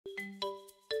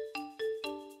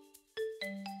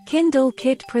Kindle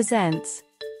Kid presents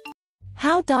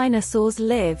How Dinosaurs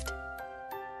Lived.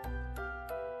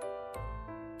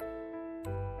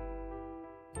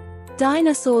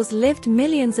 Dinosaurs lived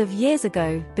millions of years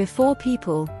ago, before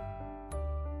people.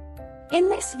 In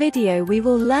this video we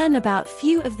will learn about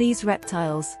few of these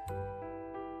reptiles.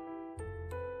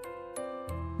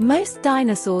 Most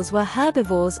dinosaurs were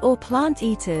herbivores or plant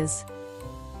eaters.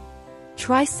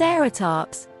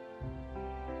 Triceratops,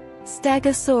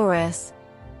 Stegosaurus,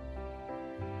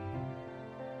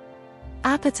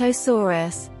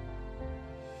 Apatosaurus,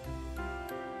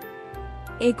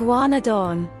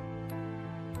 Iguanodon,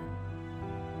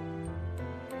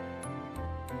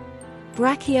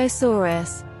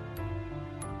 Brachiosaurus.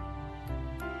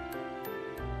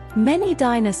 Many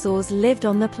dinosaurs lived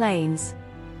on the plains.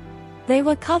 They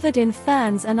were covered in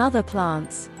ferns and other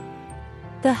plants.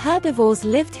 The herbivores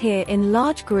lived here in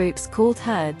large groups called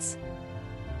herds.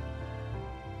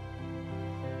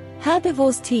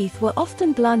 Herbivores' teeth were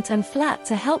often blunt and flat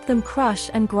to help them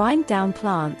crush and grind down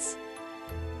plants.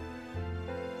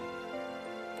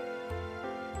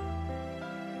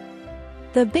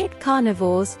 The big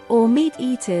carnivores, or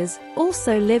meat-eaters,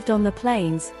 also lived on the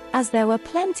plains, as there were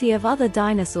plenty of other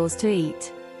dinosaurs to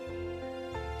eat.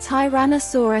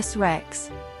 Tyrannosaurus rex,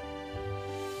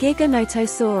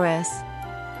 Giganotosaurus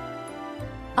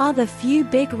are the few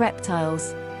big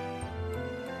reptiles.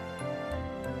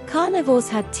 Carnivores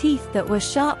had teeth that were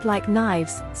sharp like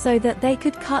knives, so that they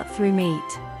could cut through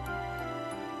meat.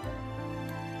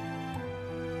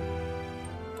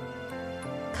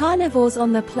 Carnivores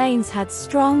on the plains had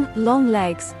strong, long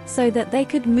legs, so that they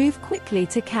could move quickly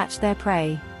to catch their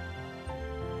prey.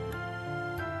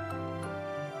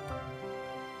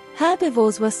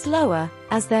 Herbivores were slower,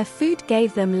 as their food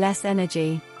gave them less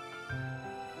energy.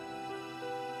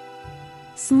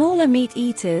 Smaller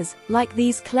meat-eaters, like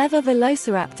these clever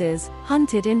velociraptors,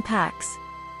 hunted in packs.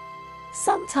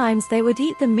 Sometimes they would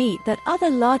eat the meat that other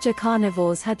larger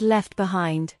carnivores had left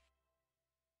behind.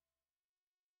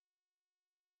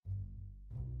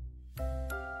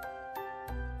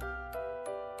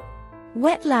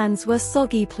 Wetlands were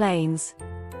soggy plains.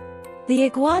 The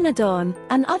iguanodon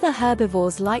and other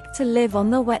herbivores liked to live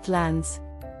on the wetlands.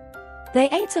 They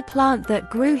ate a plant that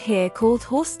grew here called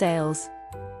horsetails.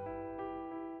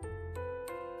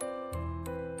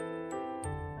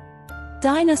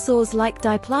 Dinosaurs like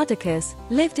Diplodocus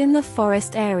lived in the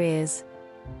forest areas.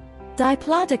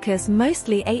 Diplodocus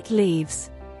mostly ate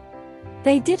leaves.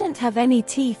 They didn't have any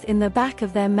teeth in the back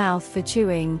of their mouth for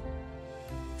chewing.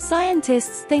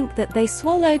 Scientists think that they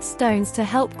swallowed stones to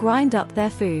help grind up their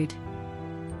food.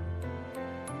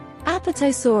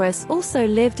 Apatosaurus also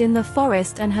lived in the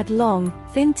forest and had long,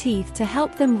 thin teeth to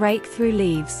help them rake through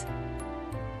leaves.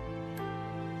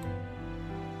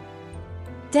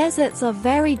 Deserts are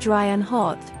very dry and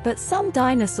hot, but some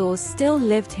dinosaurs still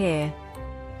lived here.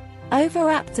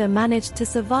 Oviraptor managed to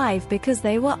survive because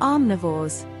they were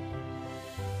omnivores.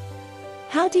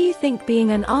 How do you think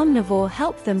being an omnivore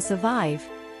helped them survive?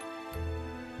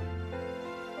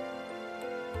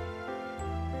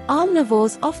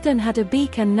 Omnivores often had a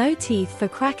beak and no teeth for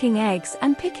cracking eggs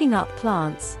and picking up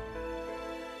plants.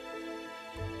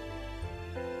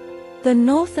 The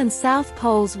North and South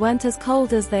poles weren't as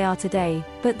cold as they are today,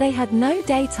 but they had no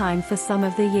daytime for some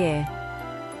of the year.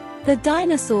 The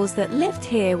dinosaurs that lived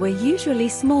here were usually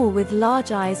small with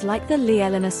large eyes like the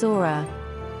Leelinosaura.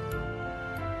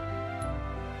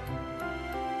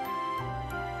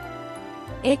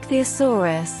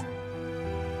 Ichthyosaurus,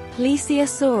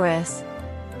 Plesiosaurus.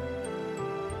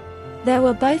 There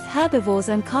were both herbivores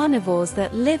and carnivores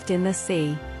that lived in the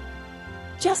sea.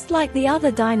 Just like the other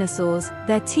dinosaurs,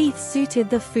 their teeth suited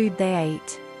the food they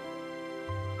ate.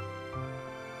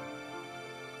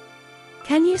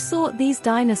 Can you sort these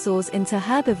dinosaurs into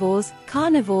herbivores,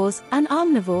 carnivores, and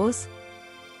omnivores?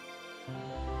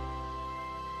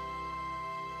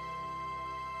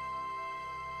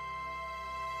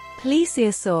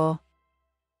 Plesiosaur.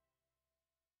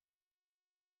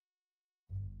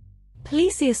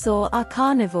 Plesiosaur are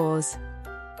carnivores.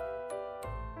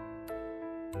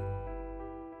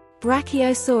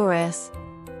 Brachiosaurus.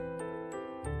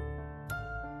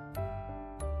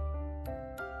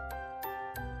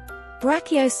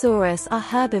 Brachiosaurus are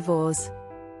herbivores.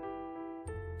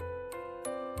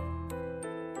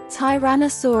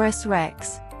 Tyrannosaurus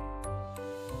rex.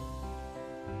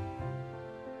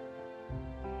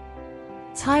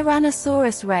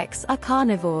 Tyrannosaurus rex are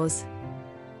carnivores.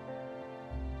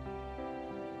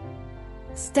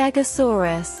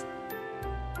 Stegosaurus.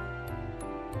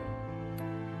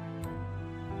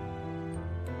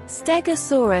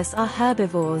 Stegosaurus are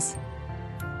herbivores.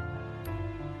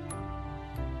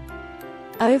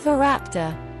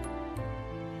 Oviraptor.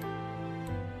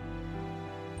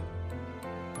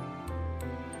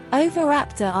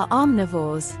 Oviraptor are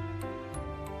omnivores.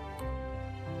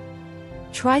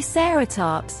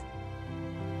 Triceratops.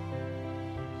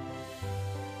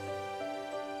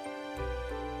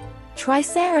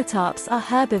 Triceratops are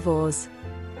herbivores.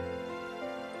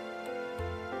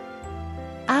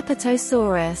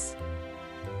 Apatosaurus.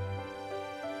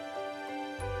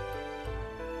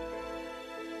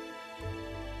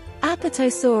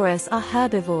 Apatosaurus are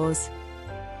herbivores.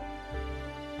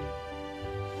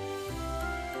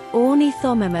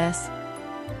 Ornithomimus.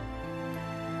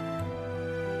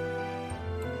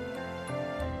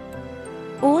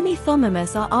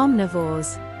 Ornithomimus are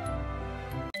omnivores.